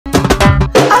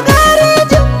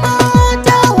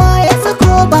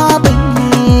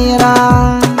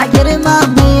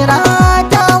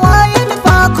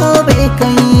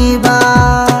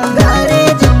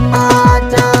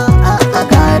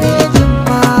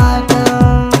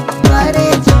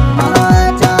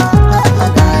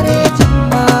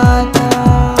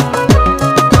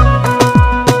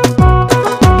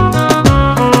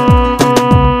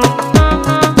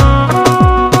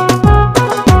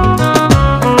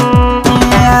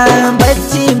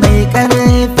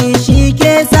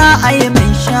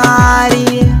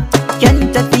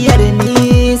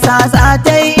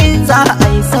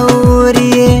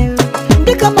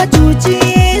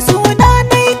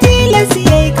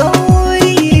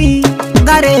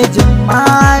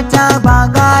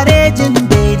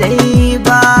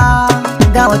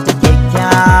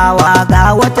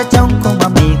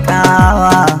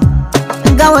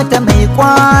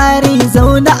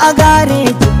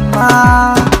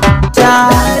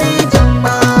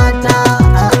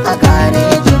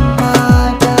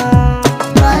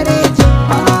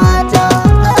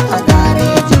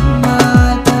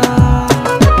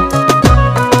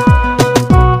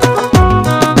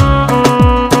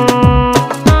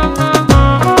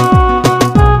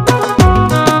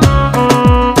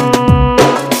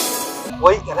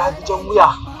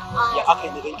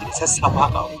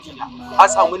lissafa a wajena. Ka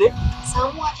samu ne?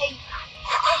 Samuwa ta yi.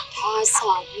 Ta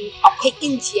samu akwai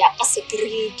injiya ƙasa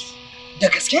giredi. Da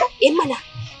gaske? Mana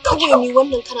kawai ni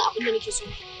wannan kana abin da nake so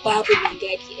babu mai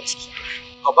gadi a ciki.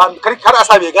 Ba kar a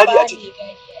sa mai gadi a ciki.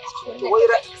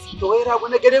 To wai rabu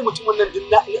na gare mutumin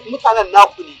nan mutanen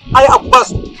naku ne. Ai abu ba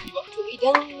su. To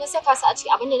idan na saka su a ciki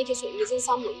abin da nake so in yi zan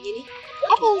samu in yi ne?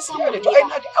 Abin samu ne. Ai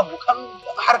na ga abokan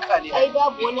harka ne. Ai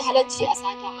babu wani halacci a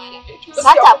sata mana.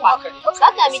 Sata fa.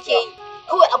 Sata muke yi.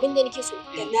 Kawai abin da nake so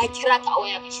da na kira ka a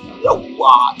waya ka shi.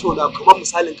 Yawwa to da kamar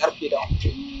misalin karfe da.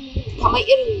 Kamar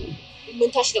irin mun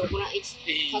tashi daga gurin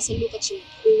aiki ka san lokacin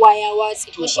kowa ya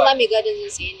watsi to shi ma mai gadin zan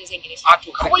sayi inda zan gida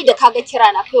shi kawai da kaga kira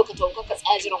na kai ka tawo ka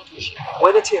tsaya jiran ku shi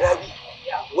wai nace Rabi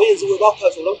wai yanzu wai ba ku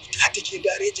tsoron ku ta take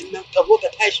garejin nan ka zo ka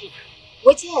tashi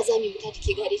wai ta ya zami muta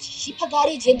take gareji shi fa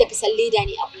gareji yanda ka san leda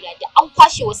ne a bula da an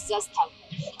kwashe wasu za su taru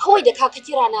kawai da kaga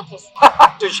kira na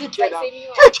ka to shi kenan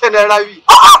kai kenan Rabi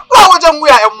a'a ba wajen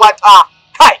wuya ƴan mata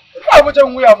kai ba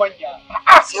wajen wuya manya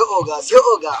sai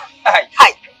oga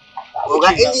hai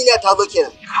Oga injiniya ta zo kenan.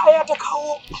 Kaya ta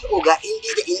kawo. Oga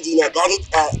da injiniya gare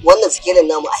wannan sikelin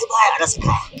namu ai baya rasa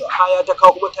kaya. Kaya ta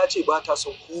kawo kuma ta ce ba ta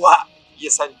son kowa ya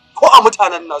sani. Ko a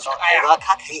mutanen nasu kaya. Oga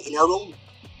ka kai ina ruwan mu.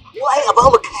 Mu ai a ba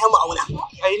mu kaya mu auna.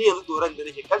 Ai ni yanzu doran da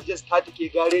nake kan just ta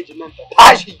take garejin nan ta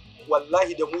tashi.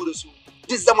 Wallahi da mu da su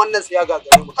duk zaman nan sai ya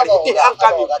gagare mu. Kai an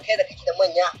kame ga kai da kake da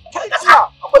manya. Kai kasa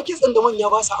akwai kitsin da manya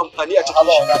ba su amfani a cikin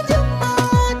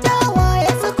shi.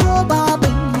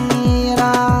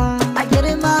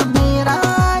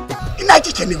 Ina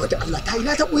kike ne wata Allah ta yi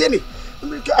na ta buye ne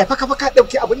ai faka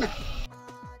dauke abin nan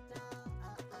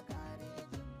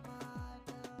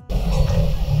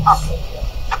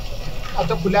a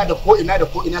ta kula da ko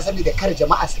ina saboda kar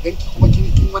jama'a su ganki kuma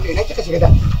kin wanda ina kika shiga da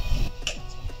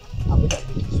abin da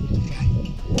kike so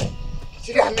ki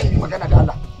shirya hannun magana da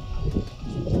Allah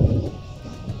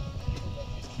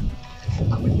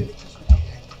abin da nake so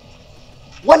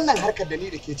wannan harkar da ni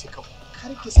da ke ce kawai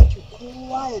kar ki sake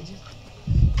kowa ya ji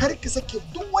kar ki sake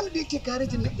duk wanda yake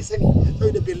garejin nan isa ne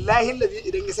saboda billahi lazi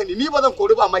idan ya sani ni ba zan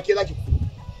kori ba amma ke zaki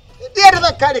dai da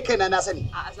zan kare kaina na sani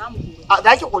a za mu kori a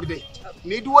zaki kori dai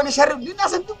ni duk wani sharri ni na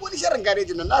san duk wani sharrin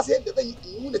garejin nan na san yadda zan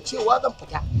nuna cewa zan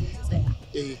fita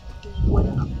duk wani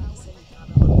abu da sani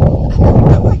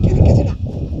da ba ki rike jira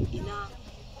ina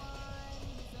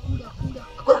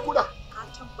akwai kuda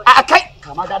a kai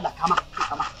kama da Allah kama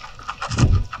kama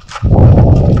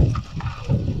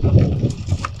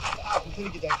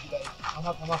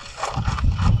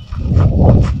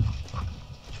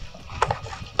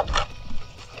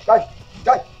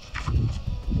kai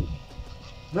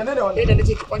menene wannan da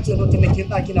nace ki kwance notin da kin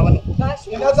daki na wannan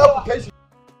ina za ku kai shi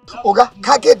oga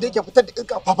ka ga yadda yake fitar da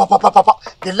inka fa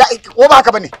billahi ko ba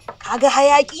haka bane kaga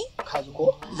hayaki kaji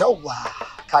ko yawa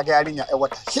kaga yarinya ai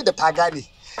wata shida ta gane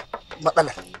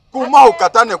matsalar ku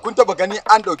mahaukata ne kun taba gani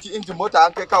an dauki injin mota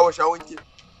an kai kawo shawunki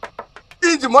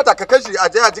injin mota ka kashi a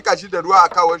je a jika shi da ruwa a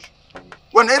kawo shi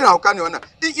wannan irin hauka ne wannan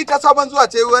in ita sabon zuwa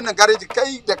ce wannan gareji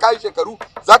kai da kai shekaru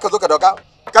zaka zo ka dauka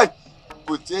kai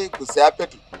ku je ku saya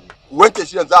fetur ku wanke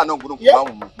shi yanzu a nan gurin ku ba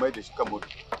mu mai da shi kan mota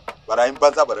barayin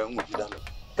banza barayin mu gida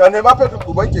ka nema fetur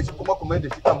ku wanke shi kuma ku mai da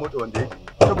shi kan mota wanda yake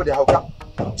saboda hauka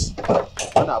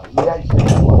wannan abu ne ya yi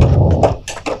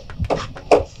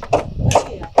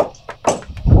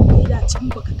da can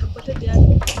baka tabbatar da ya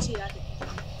ce ya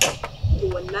to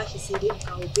wallahi sai dai in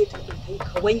kawo fetur din kai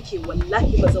ka wanke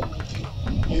wallahi ba zan wanke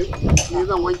ni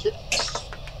zan wanke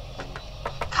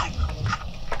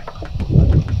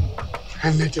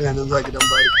kan ne tunanin zuwa gidan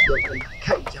bari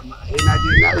kai jama'a na je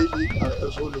na yi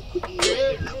so da kuɗi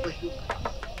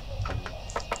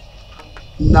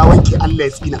na wanke Allah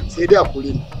ya tsina sai dai a kore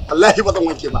ni wallahi ba zan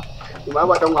wanke ba kuma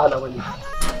ba dan wahala bane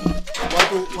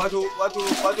wato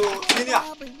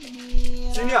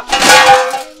siniya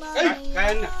kai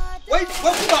kayan nan wai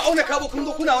kuma auna kabo kun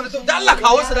zo kuna wani da Allah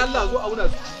kawo su da Allah zo auna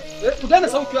su ku dana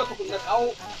saukiwa ku kunna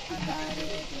kawo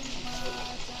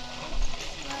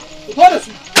ku to da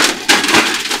su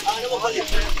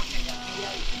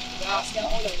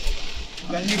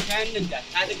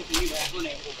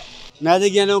na je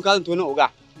gidan kasan tonin oga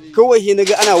kawai shi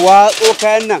naga ana watso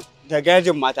kayan nan da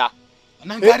garejin mata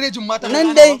nan garejin mata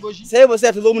nan dai sai ba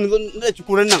sai ta zo mun da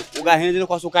cikuran nan oga shi na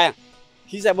kwaso kayan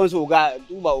shi sai ban so oga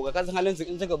duba oga kasan halin su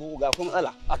in suka zo oga ko matsala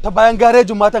a ta bayan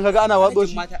garejin matan kaga ana watso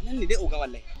shi mata nan ne dai oga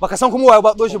wallahi baka san kuma waye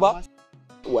watso shi ba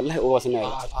wallahi oga suna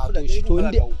yi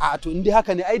to indi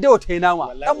haka ne ai da wata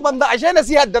nama dan banza ashe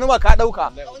nasiha da nama ka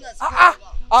dauka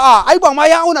a'a ai ba ma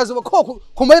ya auna su ba ko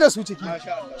ku mai da su ciki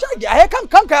shage ai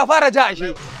kanka ya fara ja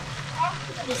ashe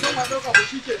ku san ma dauka ba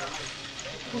shikenan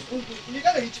ni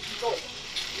ga da ciki kawai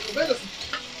ku mai da su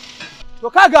To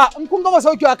kaga in kun gama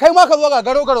saukewa kai ma ka zo ga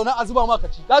garo nan a zuba maka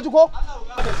ci. Ka ji ko?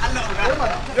 Allah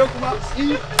yau kuma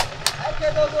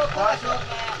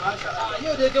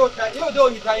yau da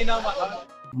wani ta yi nama.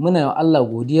 Muna yi Allah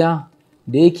godiya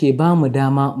da yake ba mu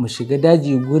dama mu shiga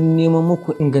daji gurin neman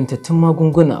muku ingantattun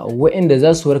magunguna waɗanda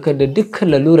za su warkar da dukkan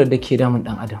lalurar da ke damun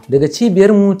ɗan adam daga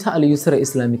cibiyar mu ta Al-Yusra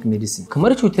Islamic Medicine.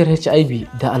 Kamar cutar HIV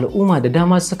da al'umma da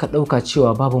dama suka ɗauka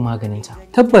cewa babu maganinta.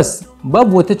 Tabbas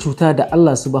babu wata cuta da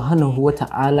Allah subhanahu wa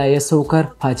ta'ala ya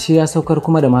saukar face ya saukar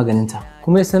kuma da maganinta.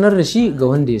 kuma ya sanar da shi ga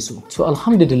wanda ya so. To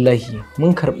alhamdulillahi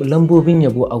mun karɓi lambobin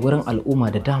yabo a wurin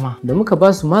al'umma da dama da muka ba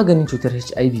su maganin cutar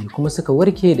HIV kuma suka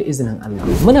warke da izinin Allah.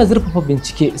 Muna zurfafa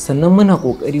bincike sannan muna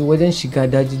ƙoƙari wajen shiga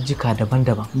dajijjika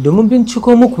daban-daban domin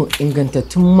binciko muku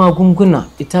ingantattun magunguna,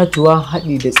 itatuwa,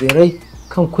 haɗi da tsirrai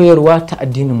kan koyarwa ta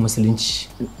addinin musulunci.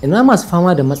 Ina masu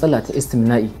fama da matsala ta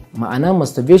istimna'i, ma'ana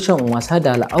masturbation, wasa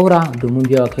da al'aura domin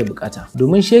biyawa kai bukata,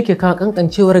 domin shi yake kawo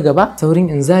kankancewar gaba, saurin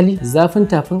inzali, zafin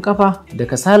tafin kafa da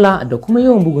kasala da kuma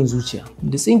yawan bugun zuciya,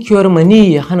 da tsinkiyar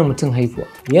mani ya hana mutum haifuwa,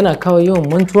 yana kawo yawan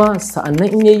mantuwa,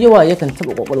 sa'annan in yayi yawa yakan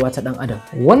taba kwakwalwa ta dan adam.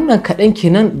 Wannan kaɗan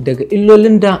kenan daga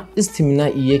illolin da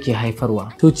istimna'i yake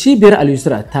haifarwa. To cibiyar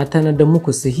Al-Yusra ta tanadar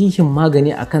muku sahihin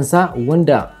magani a kansa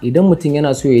wanda idan mutum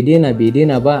yana so ya daina bai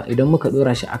daina ba, idan muka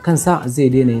dora shi a kansa zai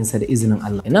daina yin sa da izinin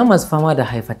Allah. Ina masu fama da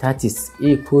hepatitis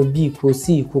A ko B ko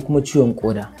C ko kuma ciwon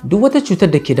koda, duk wata cutar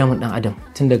da ke damun dan adam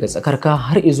tun daga tsakarka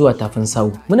har zuwa tafin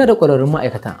sawu. Muna da ƙwararrun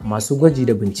ma'aikata masu gwaji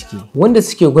da bincike wanda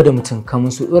suke gwada mutum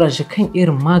kamun su dora shi kan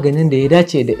irin maganin da ya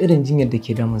dace da irin jinyar da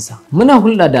ke damunsa. Muna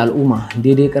hulɗa da al'umma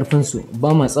daidai karfin su,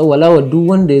 ba ma tsawalawa duk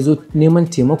wanda ya zo neman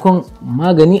taimakon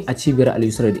magani a cibiyar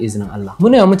Al-Yusra da izinin Allah.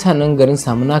 Muna yi mutanen garin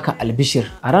Samunaka albishir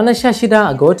a ranar 16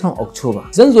 ga watan Oktoba.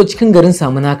 Zan zo cikin garin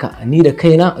Samunaka ni da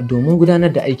kaina domin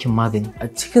gudanar da aikin magani a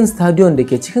cikin stadion da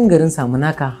ke cikin garin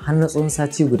Samunaka har na tsawon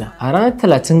sati guda. A ranar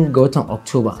 30 ga watan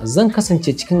Oktoba zan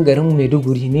kasance cikin garin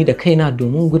Maiduguri ni da kaina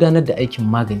domin gudanar da aikin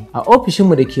magani a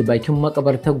ofishinmu da ke bakin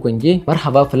makabartar Gwange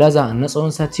Marhaba Plaza na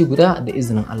tsawon sati guda da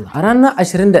izinin Allah. A ranar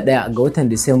 21 ga watan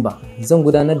Disamba zan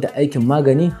gudanar da aikin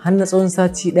magani har na tsawon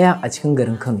sati daya a cikin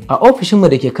garin Kano a ofishinmu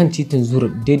da ke kan titin Zuru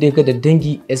daidai ga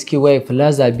dangi SKY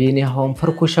Plaza Bene hawan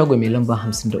farko shago mai lamba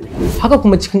 53. Haka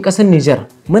kuma cikin ƙasar Nijar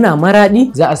muna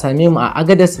Maradi, za a same mu a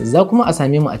Agadas, za kuma a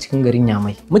same mu a cikin garin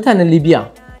Yamai. Mutanen Libya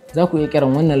za ku iya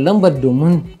kiran wannan lambar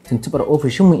domin tuntubar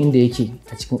ofishinmu inda yake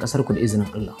a cikin ƙasar ku da izinin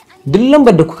Allah. Duk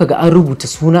lambar da kuka ga an rubuta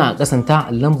suna a ƙasanta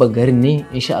lambar garin ne,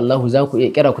 insha Allah za ku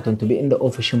iya kira ku tuntubi inda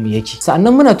ofishinmu yake.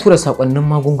 Sa'annan muna tura sakonnin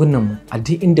magungunan mu a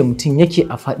duk inda mutum yake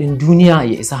a faɗin duniya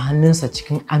ya isa hannunsa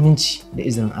cikin aminci da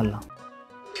izinin Allah.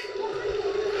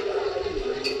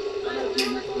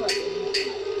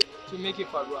 Me yake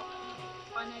faruwa?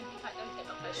 Kwana biyu ka ɗauke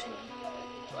ɗan flashin.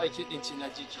 To aiki ɗin ce na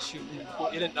je ki shiru ko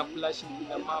irin ɗan flashin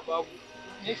nan ma babu.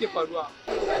 Me yake faruwa?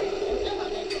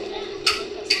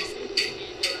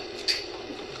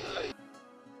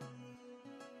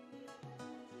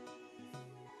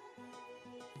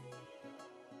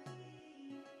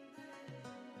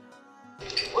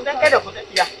 Kudan kai da kudan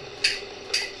iya.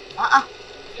 A'a.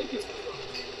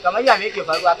 Kamar ya me yake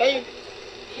faruwa kai?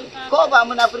 Ko ba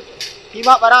munafurci? Shi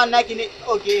ma ɓarawan naki ne,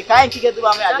 oke kayan kike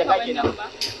zuba mai a jaka kenan.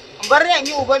 Bar yan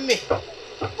yi uban me,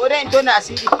 ko dai in tona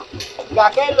asiri.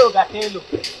 Ga kailo ga telo.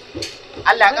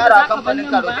 Allah ya ƙara kamfanin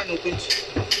karotin hukunci.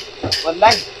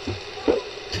 Wallahi.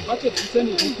 Bace da ita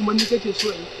ne kuma ni kake so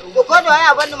in To ko da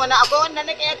waya bani mana akwai wanda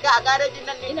nake yanka a garejin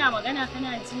nan ne. Ina magana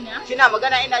kana ji na? Kina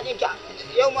magana ina jin ki.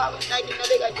 Yau ma ɗakin na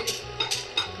daga ki.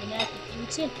 Munafikin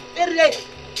ce. Dirre.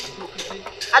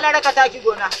 Allah raka taki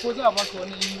gona. ko za a baka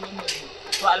wani wannan.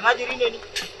 To almajiri ne ni.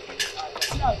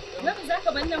 Yau za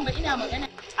ka ban nan ba ina magana.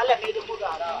 Allah kai da mu ga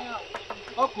harawa.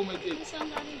 Ba komai dai.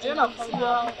 Yana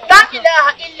faruwa. La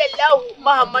ilaha illallah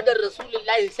Muhammadar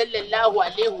Rasulullahi sallallahu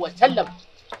alaihi wa sallam.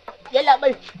 Yalla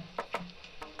bai.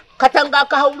 Katanga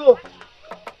ka hauro.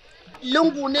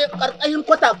 Lungu ne karkashin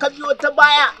kwata ka biyo ta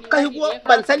baya ka higo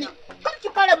ban sani. Kar ki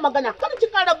kare magana,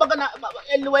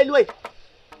 luwai.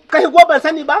 Ka higo ban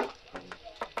sani ba?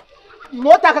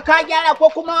 Mota ka gyara ko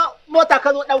kuma mota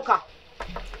ka zo ɗauka?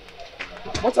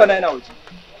 Mota na yana waje.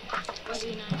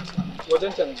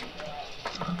 Wajen ta naje.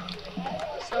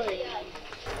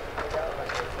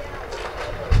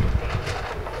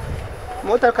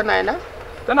 Motar ka na yana?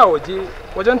 Tana waje,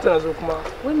 wajen ta nazo kuma.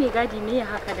 Wai me gadi me ya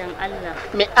haka dan Allah?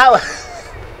 Me awa.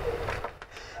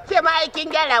 Ke ma aikin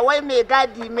gyara wai me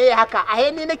gadi me haka? A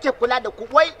ni nake kula da ku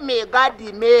wai me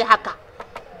gadi me haka?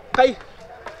 Kai.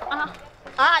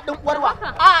 Ɗin uwarwa,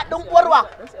 ɗin uwarwa,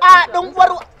 ɗin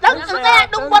uwarwa, ɗan tsaya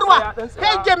ɗin uwarwa,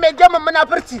 kai ke mai gama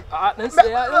munafurci. Ɗan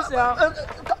tsaya.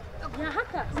 Ya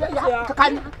haka? Ya haka.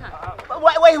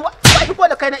 Wai shigo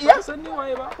da kai na iya? San ni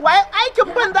waye ba. Waye aikin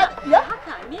banza ya?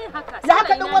 Haka ne haka. Ya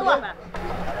haka din warwa.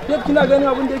 Ke kina ganin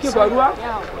abin da yake faruwa?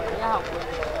 Ya hakuri.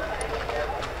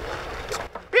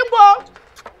 Bimbo!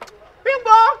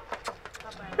 Bimbo!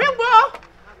 Bimbo!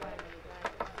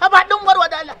 Haba din warwa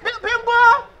da Allah. Bimbo!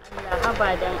 Allah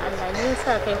haba dan Allah ne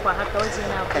yasa kai kwa haka waje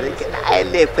na ku. Karki na ai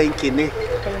laifin ki ne.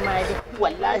 Kai ma dai.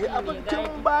 Wallahi abincin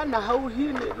ba na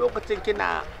hauhi ne lokacin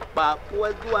kina ba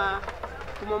kuwa zuwa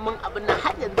kuma mun abin nan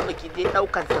har yanzu baki je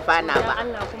daukar safana ba.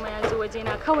 Allah kuma ya zo waje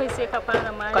na kawai sai ka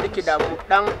fara ma. Karki da mu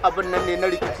dan abin nan ne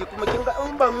na rikici kuma kin ga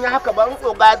in ban yi haka ba in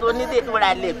tsoga zo ni zai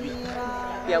dora laifi.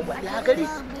 Yawa ya gari.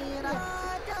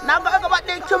 Na ga gaba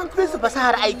ɗaya kin fi su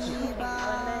fasahar aiki.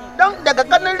 Dan daga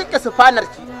ganin rike sufanar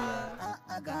ki.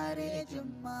 Garejin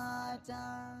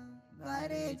mata,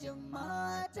 garejin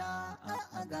mata,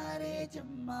 garejin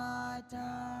mata.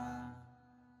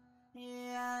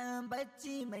 Ya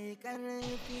bacci mai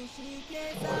ƙarfi shi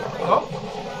ke sa.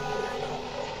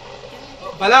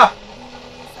 Bala,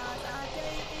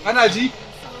 kana ji?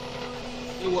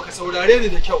 Yawwa ka saurare ni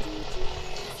da kyau.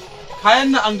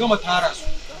 Kayan nan an gama tara su,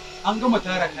 an gama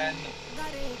tara kayan nan.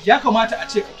 Ya kamata a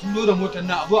ce ka tullo da motar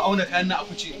nan a zo a auna kayan nan a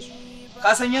fice da su.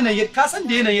 Ka san da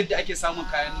yanayin yadda ake samun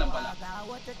kayan nan Bala.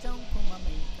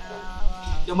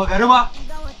 Da magariba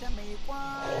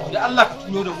da Allah ka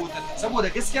tuno da motar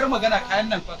saboda gaskiyar magana kayan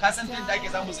nan fa ka san ta yadda ake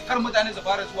samun su kar mutane su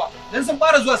fara zuwa dan sun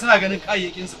fara zuwa suna ganin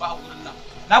kayayyakin su ba a wurin nan.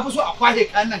 Na fi so a kwashe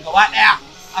kayan nan gaba daya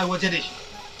a waje da shi.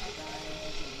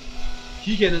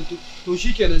 Shikenan to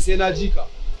shikenan sai na ji ka.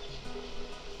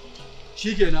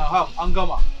 Shikenan ha an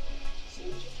gama.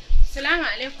 Assalamu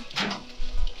alaikum.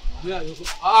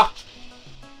 A'a.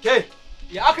 Ke,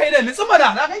 ya aka yi da nitsi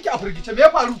mana na kanki a firgice me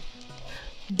ya faru?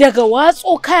 Daga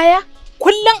watso kaya,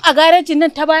 kullum a garejin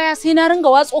nan ta baya sai na ringa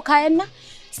watso kayan nan?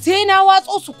 Sai na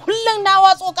watso su kullum na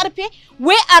watso karfe,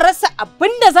 wai a rasa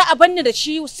abin da za a banni da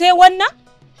shi sai wannan?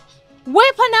 Wai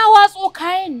fa na watso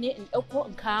kayan ne in ɗauko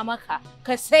in kawo maka,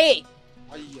 ka saye.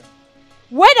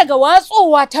 Wai daga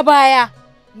watsowa ta baya,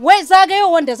 wai zagayo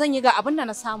wanda zan yi ga abin da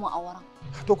na samu a wurin.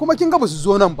 To kuma kin ga ba su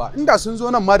zo nan ba, inda sun zo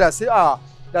nan ma da sai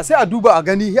a duba a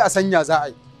gani sai a sanya za a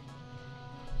yi.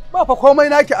 Ba fa komai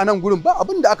naki a nan gurin ba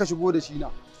abin da aka shigo da shi na.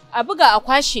 A buga a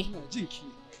kwashe.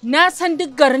 Na san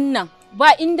duk garin nan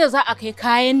ba inda za a kai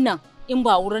kayan nan in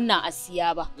ba wurin nan a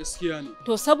siya ba. Gaskiya ne.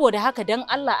 To saboda haka dan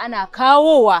Allah ana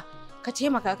kawowa ka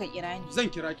taimaka ka kira ni. Zan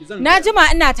kira ki zan. Na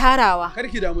jima ina tarawa.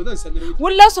 Karki damu zan sanar miki.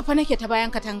 Wallan su fa nake ta bayan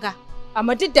katanga.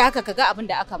 Amma duk da haka kaga abin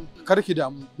da aka mu. Karki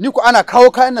damu. Ni ku ana kawo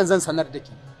kayan nan zan sanar da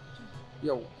ki.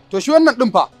 Yau. To shi wannan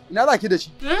din fa ina za ki da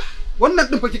shi? Wannan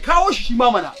din fa ki kawo shi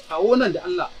ma mana. Kawo nan da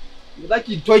Allah. Me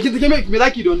zaki to ki me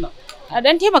zaki da wannan? A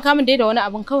dan taimaka min dai da wani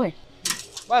abun kawai.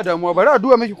 Ba damuwa bari a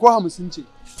duba miki ko 50 ce.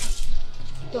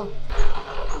 To.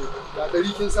 Da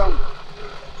 100 kin samu.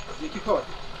 Je ki kawai.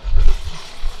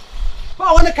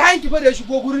 Ba wani kayan ki fa da ya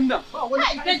shigo gurin nan. Ba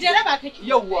wani. Da jaraba kake.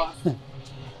 Yawwa.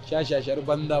 Shashashar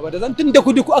banda ba da zan tun da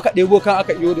kudi ku aka ɗebo kan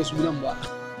aka iyo da sunan ba.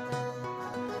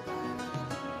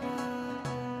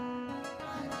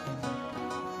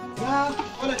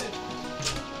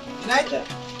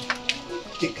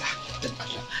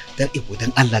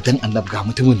 Dan Allah ga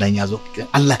mutumin nan ya zo. Dan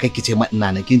Allah kai ki ce ma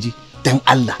ina nan kin ji? Dan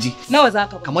Allah ji. Nawa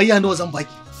zaka ba? Kamar ya nawa zan baki?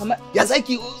 Ya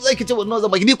zaki ce nawa zan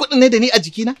baki? Ni kudin ne da ni a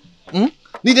jikina?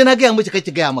 Ni dai na gaya miki kai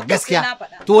ki gaya ma gaskiya.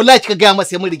 To wallahi kika gaya masa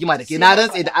sai mun rigima da ke na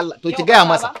rantse da Allah. To ki gaya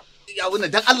masa. Ya wannan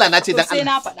dan Allah na ce dan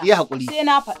Allah. Yi hakuri. Sai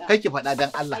na faɗa. Kai ki faɗa dan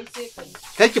Allah.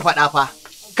 Kai ki faɗa fa.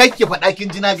 Kai ki faɗa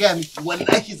kin ji na gaya miki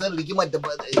wallahi zan rigimar da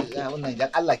wannan dan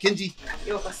Allah kin ji.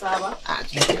 Yau ka saba.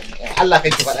 Allah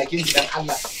kai ki faɗa kin ji dan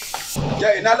Allah.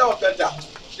 Ya ina lawan fenta.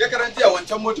 Ya karantiya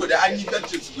wancan moto da an yi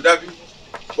fentin su guda biyu.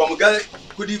 Ba mu ga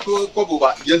kudi ko kobo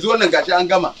ba. Yanzu wannan gashi an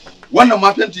gama. Wannan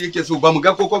ma fenti yake so ba mu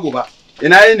ga ko kobo ba.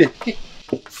 Ina yi ne?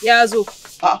 Ya zo.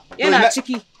 Yana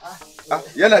ciki.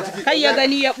 Yana ciki. Kai ya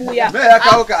gani ya buya. Me ya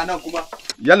kawo ka anan kuma?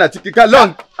 Yana ciki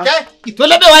kallon. Kai, to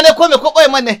labewa ne ko me ko boye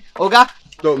man ne? Oga.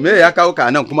 To me ya kawo ka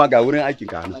anan kuma ga wurin aikin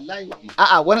ka anan?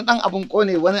 A'a wani dan abun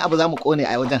kone wani abu zamu kone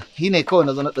a wajen. Shine kawai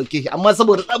na zo na dauke shi amma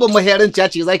saboda tsabin maherin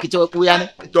ce zaki ce wai kuya ne.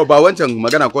 To ba wancan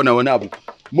magana kona wani abu.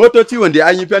 Motoci wanda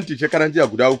an yi fenti shekaran jiya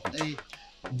guda 3.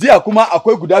 Jiya kuma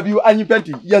akwai guda 2 an yi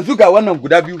fenti. Yanzu ga wannan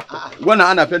guda 2.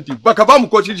 Wannan ana fenti. Baka ba mu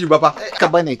ko shiji ba fa. Ka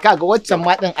bane kaga waccan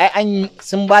ma din ai an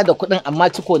sun ba da kuɗin amma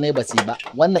ciko ne ba su ba.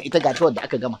 Wannan ita gata wadda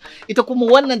aka gama. Ita kuma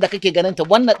wannan da kake ganin ta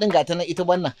wannan din gata nan ita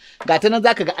wannan. Gata nan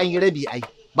zaka ga an yi rabi ai.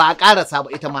 Ba a karasa ba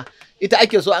ita ma. Ita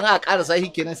ake so an a karasa shi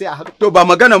kenan sai a haɗu. To ba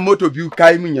maganar moto 2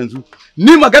 kai min yanzu.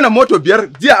 Ni maganar moto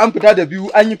 5 jiya an fita da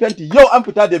 2 an yi fenti. Yau an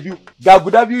fita da 2. Ga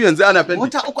guda 2 yanzu ana fenti.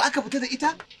 Mota 3 aka fita da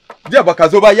ita? Jiya baka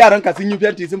zo ba yaranka sun yi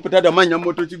fenti sun fita da manyan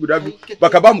motoci guda biyu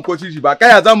baka ba mu ko shi ba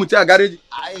kaya za mu ci a gareji.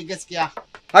 Ai gaskiya.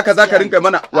 Haka za ka rinka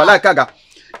mana wallahi kaga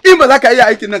in ba za ka iya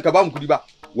aikin nan ka ba mu kuɗi ba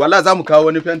wallahi za mu kawo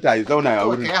wani fenta ya zauna ya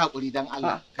wurin. Kai hakuri dan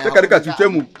Allah. Sai ka rika cuce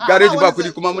mu gareji ba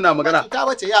kuɗi kuma muna magana. Ta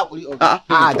bace ya hakuri.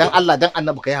 A'a dan Allah dan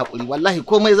Annabi kai hakuri wallahi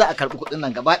komai za a karbi kuɗin nan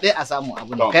gaba ɗaya a samu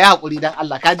abu ne. Kai hakuri dan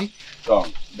Allah kaji. To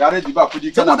gareji ba kuɗi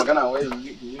kana magana wai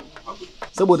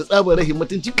saboda tsabar rahin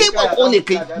mutunci kai bako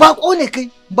ne kai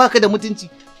baka da mutunci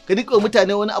ka rika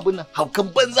mutane wani abun nan haukan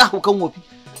banza haukan wofi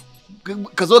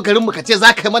ka zo garin mu ka ce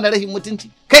za ka yi mana rahin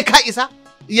mutunci kai ka isa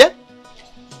iya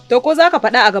to ko za ka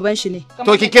faɗa a gaban shi ne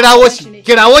to ki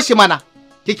kirawo shi mana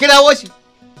ki kirawo shi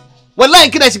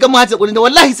wallahi kina shiga mu hata kurin da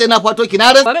wallahi sai na fato ki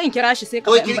na ran bari in kira shi sai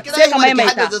ka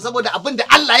maimaita saboda abin da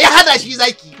Allah ya hada shi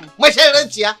zaki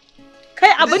masharranciya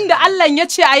kai abin da Allah ya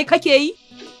ce ayi kake yi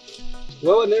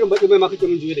wai wannan irin baki mai ma kake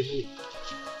min juye da shi ne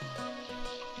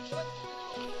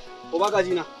ko ba ka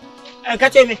ji na ka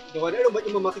ce me da wannan irin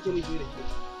baki mai ma kake min juye da shi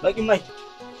baki mai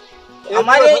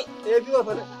amma dai biyo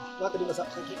fa za ka dinga sa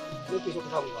kake nake so ka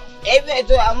samu ba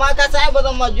to amma ka sai ba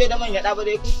zan ma juye da man gyada ba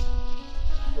dai ku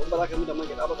don ba za ka yi da man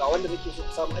gyada ba ga wanda nake so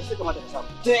ka samu ai sai kamata ka samu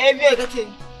to biyo kace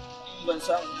ban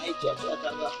samu aiki a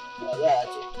ta ba za ya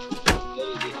ce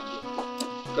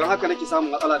don haka nake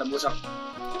samun matsala da mota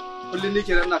kullum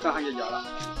nake ina kan hanyar gyara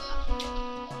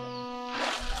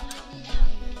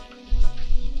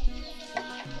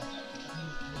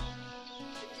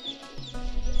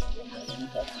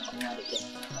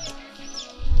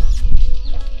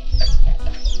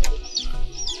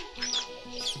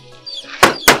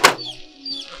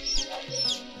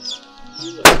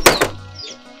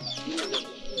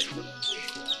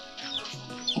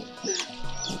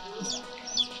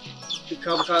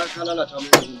ka lalata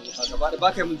mun mota gaba da ba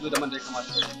kai mun zo da man da ya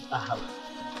kamata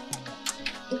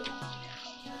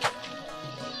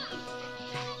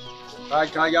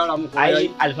ka gyara mun kuma ai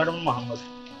alfarin Muhammadu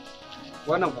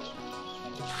wannan ba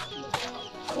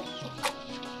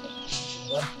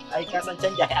ai ka san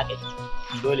canja kai akai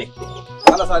dole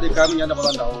Allah sa dai kamin yanda ba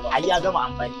zan dawo ba ai ya gama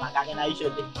amfani ma kaga na yi shi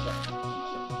da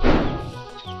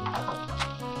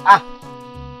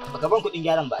baka ban kuɗin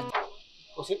gyaran ba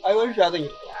ko sai ai wani shi zan yi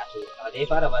da ya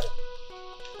fara bada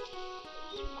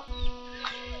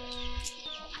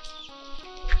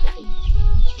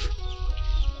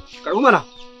karɓi mana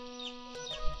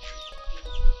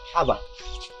haba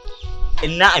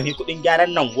in na ami kuɗin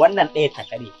gyaran nan wannan ɗaya ta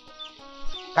kare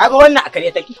kaga wannan a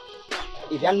kare take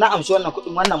idan na amshi wannan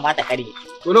kuɗin wannan ma ta kare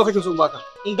to nawa kake so baka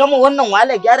in gama wannan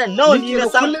wahalar gyaran nawa ni na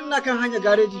samu kullum na kan hanya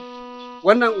gareji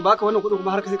wannan baka wannan kuɗin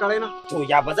kuma har ka sai ka raina to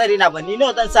ya ba zan raina ba ni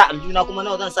nawa zan sa aljuna kuma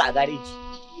nawa zan sa a gareji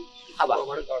haba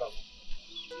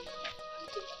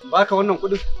baka wannan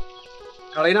kuɗin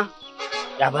ka raina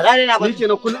ya ba zan raina ba ni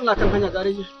kenan kullum ina kan hanya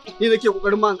gareji ni nake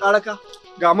kokarin ma an karaka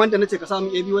ga man da nace ka samu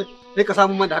AB wai sai ka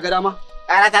samu man da haga dama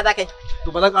karata za kai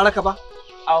to ba zan karaka ba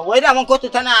a wai da man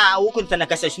kotu tana hukunta na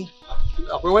kasashu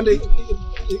akwai wanda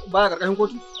baya karkashin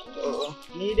kotu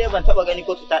ni dai ban taba gani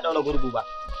kotu ta daura gurgu ba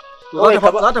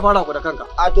za ta fara ku da kanka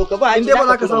a to ka ba in dai ba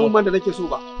za ka samu man da nake so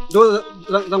ba dole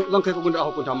zan kai ka gunda a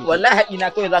hukunta mu wallahi haƙi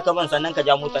na kawai zaka ban sannan ka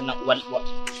ja motar nan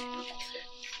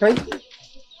kai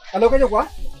a lokacin kuwa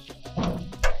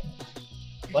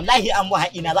wallahi an mu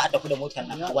haƙi na za a tafi da motar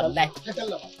nan wallahi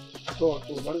to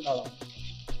bari ƙara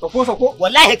to ko sako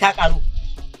wallahi ka ƙaru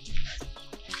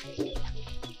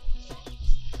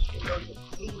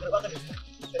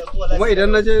kuma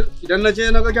idan na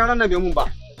je na ga gyaran nan bai mun ba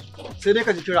sai dai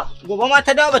ka ji kira gobe ma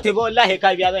ta dawo ba ta ba wallahi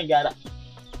ka biya zan gyara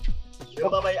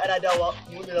ba bai ana dawowa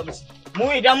mu me za mu ci mu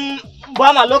idan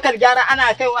ba ma lokal gyara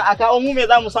ana kaiwa a kawo mu me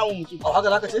za mu samu mu ci haka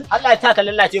zaka ce Allah ya taka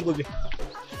lallace gobe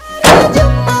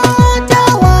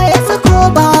ya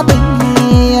sako babin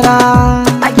hira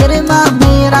a girma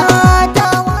mera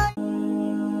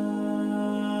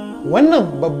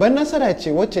Wannan babban nasara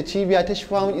ce wacce cibiya ta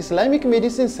Shifawun Islamic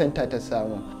Medicine Center ta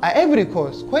samu a Ivory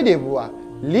Coast, Cote d'Ivoire,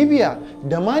 Libya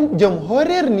da ma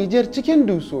jamhuriyar Niger cikin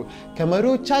Duso,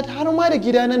 Kamaru, Chad har ma da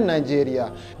gidanan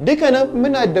Najeriya. Dukkanin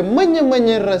muna da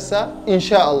manyan rassa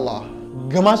insha Allah.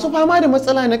 Ga masu fama da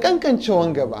matsala na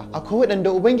kankancewan gaba, akwai waɗanda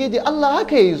Ubangiji Allah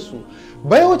haka yi su.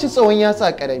 Bai wuce tsawon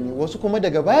yatsa karami, wasu kuma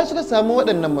daga baya suka samu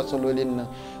waɗannan matsalolin nan.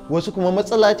 Wasu kuma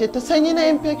matsala ce ta sanyi na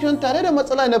infection tare da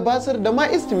matsala na basir da ma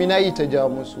istimina'i ta ja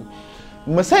musu.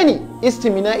 Mu sani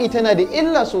istimina'i tana da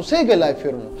illa sosai ga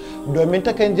lafiyarmu domin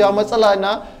takan ja matsala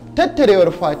na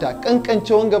tattarewar fata,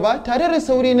 kankancewan gaba tare da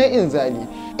sauri na inzali.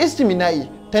 Istimina'i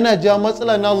tana ja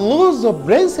matsala na loss of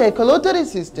brain circulatory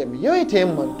system, yawaita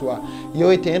yin mantuwa,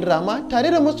 yawaita yin rama tare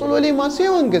da matsaloli masu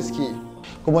yawan gaske.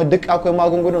 Kuma duk akwai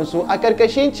magungunan su a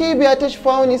karkashin cibiya ta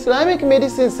Shifawun Islamic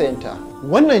Medicine Center.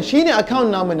 Wannan shine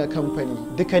account namu na kamfani.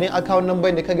 Dukkanin account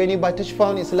number da ka gani ba ta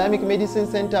Shifawun Islamic Medicine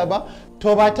Center ba,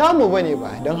 to ba tamu bane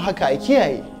ba, don haka a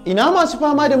kiyaye. Ina masu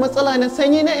fama da matsala na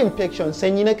sanyi na infection,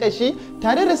 sanyi na kashi,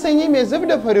 tare da sanyi mai zub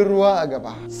da farin ruwa a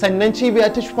gaba. Sannan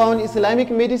cibiya ta Shifawun Islamic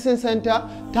Medicine Center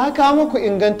ta kawo muku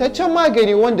ingantaccen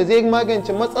magani wanda zai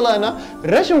magance matsala na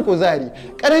rashin kuzari,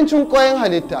 karancin ƙwayan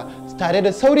halitta, tare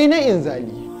da sauri na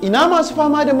inzali. Ina masu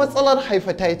fama da matsalar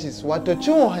hepatitis wato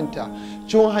ciwon hanta.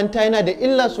 Ciwon hanta yana da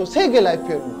illa sosai ga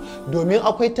lafiyarmu domin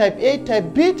akwai type A,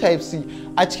 type B, type C.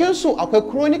 A cikinsu akwai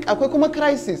chronic, akwai kuma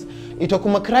crisis. Ita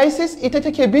kuma crisis ita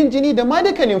take bin jini da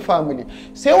madakanin family.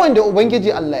 Sai wanda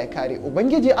Ubangiji Allah ya kare.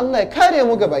 Ubangiji Allah ya kare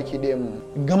mu gabaki ɗayan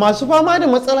mu. Ga masu fama da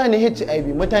matsala na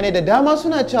HIV, mutane da dama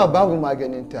suna cewa babu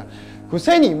maganinta. Ku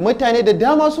sani mutane da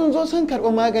dama sun zo sun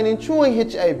karɓi maganin ciwon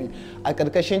HIV a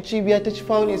ƙarƙashin cibiya ta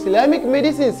Shifawun Islamic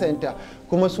Medicine Center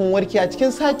kuma sun warke a cikin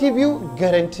sati 2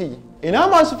 garanti. Ina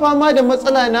masu fama da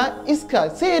matsala na iska,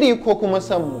 sihiri ko kuma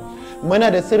sammu. Muna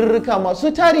da sirrika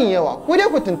masu tarin yawa, ku dai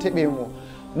ku tuntuɓe mu.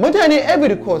 Mutane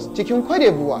Ivory Coast cikin Cote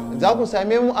d'Ivoire za ku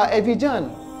same mu a Abidjan.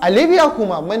 A Libya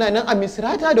kuma muna nan a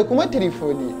Misrata da kuma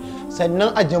Tripoli.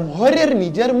 Sannan a jamhuriyar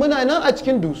Nijar muna nan a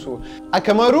cikin Duso. A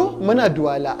Kamaru muna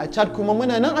Duwala, a Chad kuma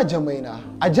muna nan a Jamaina.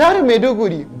 A jihar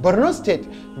Maiduguri, Borno State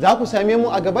za ku same mu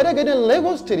a gaba da gadon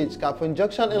Lagos Street kafin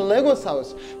Junction in Lagos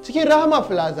House cikin Rahama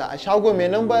Plaza a shago mai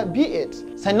namba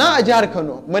B8. Sannan a jihar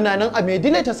Kano muna nan a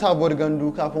Maidile ta sabuwar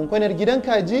gandu kafin kwanar gidan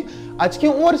kaji a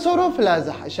cikin Uwar Soro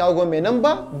Plaza a shago mai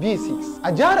namba B6.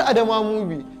 A jihar Adamawa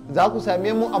Mubi za ku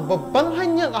same mu a babban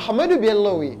hanyar Ahmadu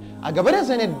Bello a gaba da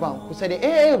Zenith Bank kusa da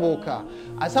AA Boka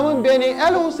a saman Bene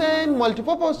El Hussein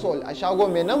Multipurpose Hall a shago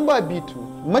mai namba B2.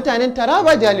 Mutanen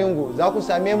Taraba Jalingo za ku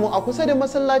same mu a kusa da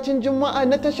masallacin Juma'a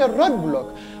na tashar Road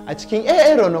Block a cikin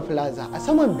AA Rono Plaza a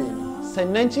saman Bene.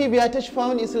 Sannan cibiya ta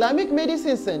Shifawun Islamic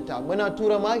Medicine Center muna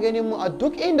tura maganin mu a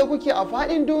duk inda kuke a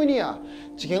faɗin duniya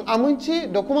cikin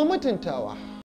aminci da kuma mutuntawa.